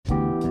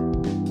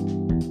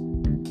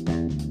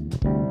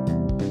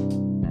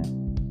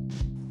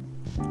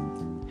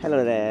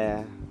Hello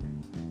there,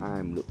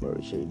 I'm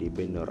Lukman Shady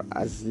bin Nur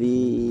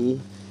Azli.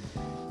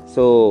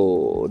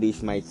 So, this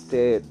is my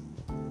third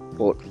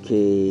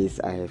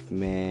podcast I have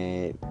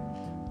made.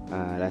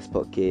 Last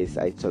podcast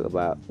I talked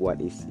about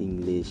what is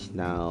English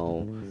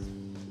now.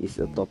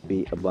 It's a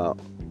topic about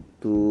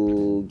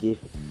to give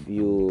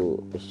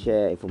you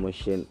share my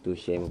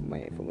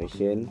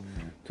information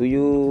to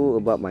you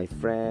about my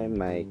friend,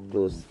 my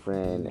close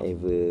friend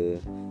ever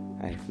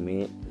I've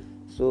met.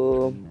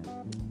 So,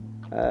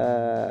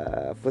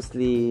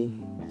 firstly,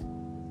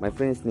 my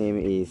friend's name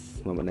is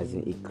Muhammad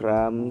Nazrin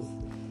Ikram.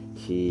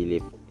 He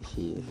live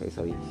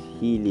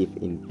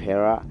in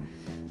Perak,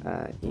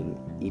 in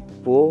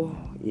Ipoh,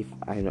 if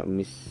I not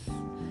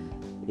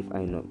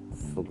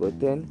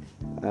forgotten.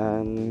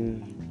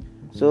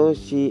 So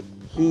he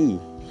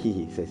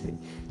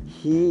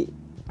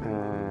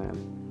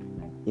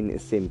in the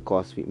same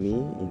course with me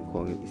in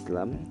Quran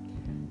Islam.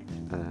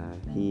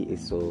 He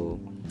is so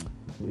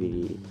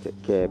really take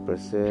care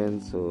person,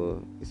 so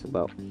it's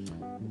about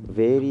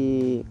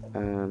very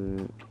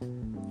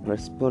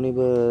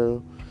responsible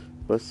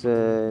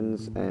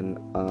persons and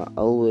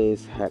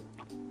always help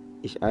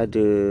each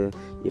other.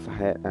 If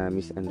I had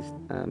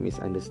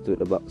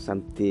misunderstood about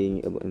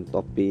something about a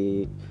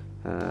topic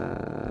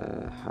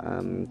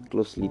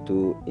closely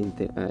to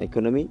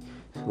economy,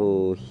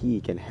 so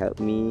he can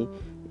help me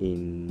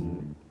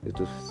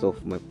to solve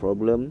my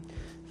problem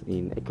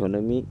in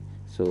economic.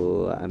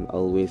 So I'm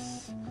always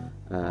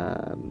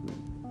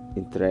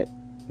interact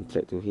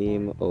to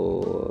him,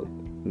 or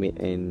make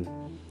an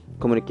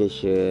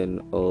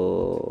communication,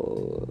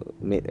 or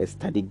make a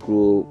study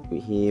group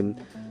with him.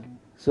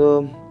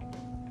 So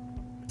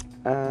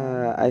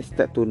I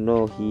start to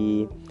know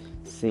he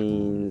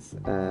since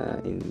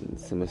in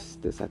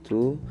semester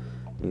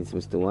 1. In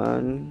semester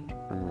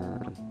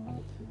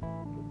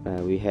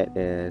 1, we had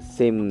a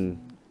same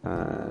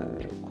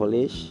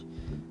college,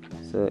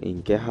 so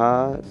in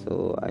KH.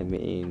 So I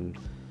met in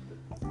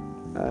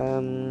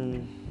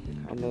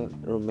I don't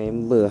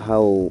remember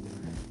how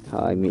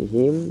I met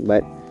him,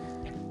 but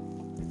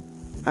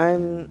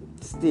I'm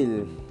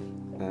still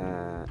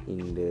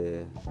in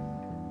the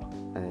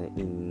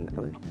in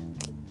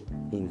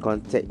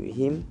contact with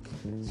him.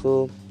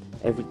 So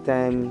every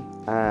time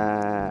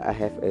I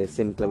have a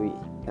same club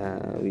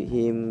with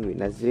him, with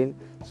Nazrin,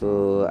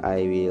 so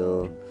I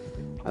will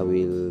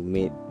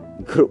make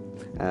group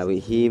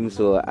with him,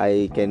 so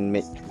I can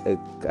make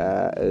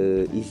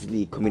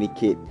easily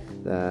communicate.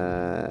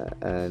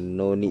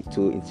 No need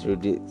to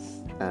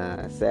introduce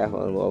self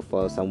or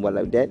for someone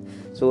like that,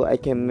 so I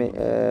can make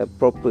a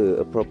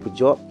proper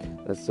job.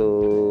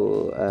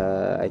 So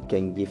I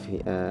can give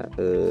a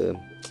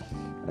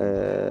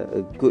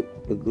good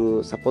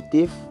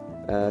supportive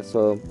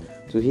so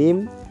to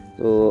him.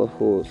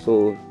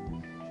 So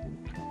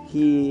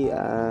he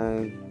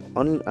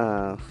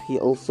he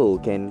also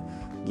can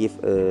give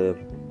a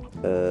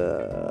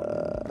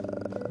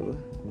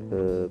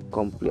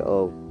complete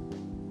of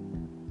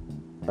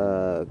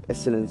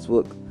excellence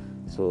work.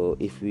 So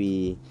if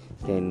we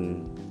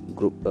can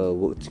group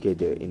work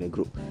together in a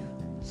group,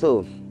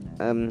 so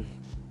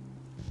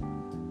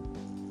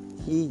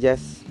he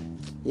just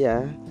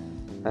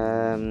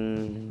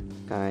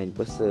kind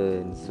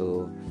person.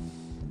 So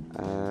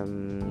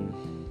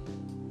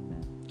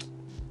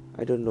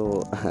I don't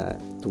know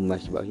too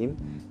much about him.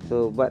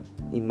 So but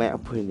in my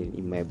opinion,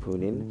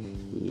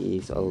 he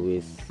is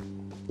always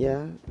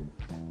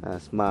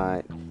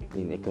smart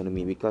in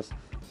economy, because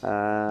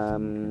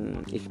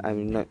if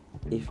I'm not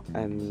if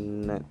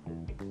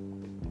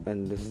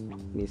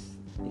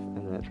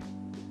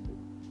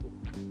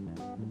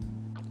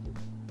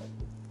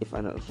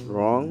I'm not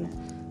wrong,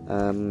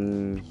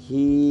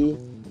 he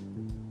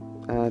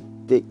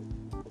take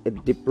a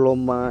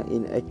diploma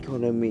in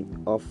economic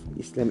of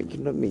Islamic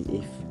economic,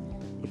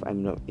 if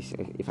I'm not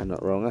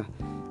wrong.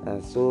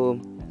 So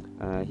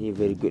he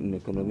very good in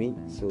economic,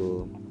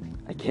 so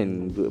I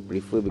can do a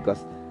prefer,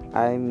 because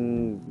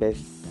I'm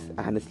best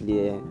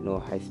honestly no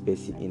high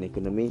basic in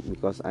economic,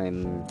 because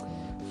I'm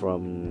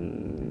from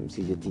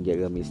Sijil Tinggi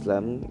Agama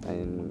Islam,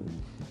 and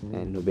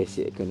no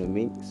basic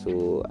economic.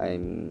 So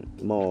I'm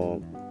more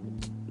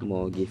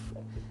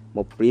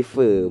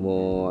prefer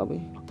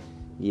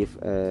give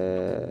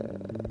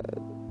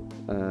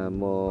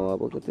more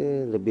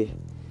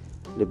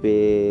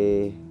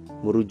lebih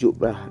merujuk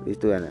lah,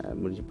 itu kan,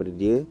 merujuk pada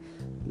dia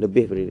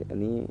lebih pada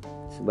ni,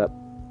 sebab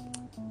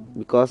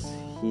because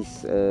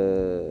he's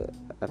a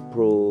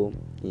pro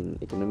in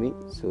economic.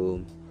 So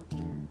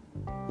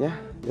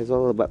that's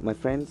all about my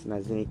friends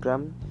Nazrin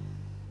Ikram.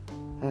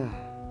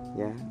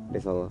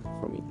 That's all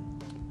from me.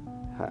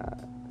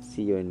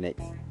 See you in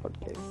next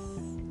podcast.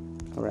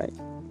 Alright,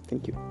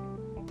 thank you.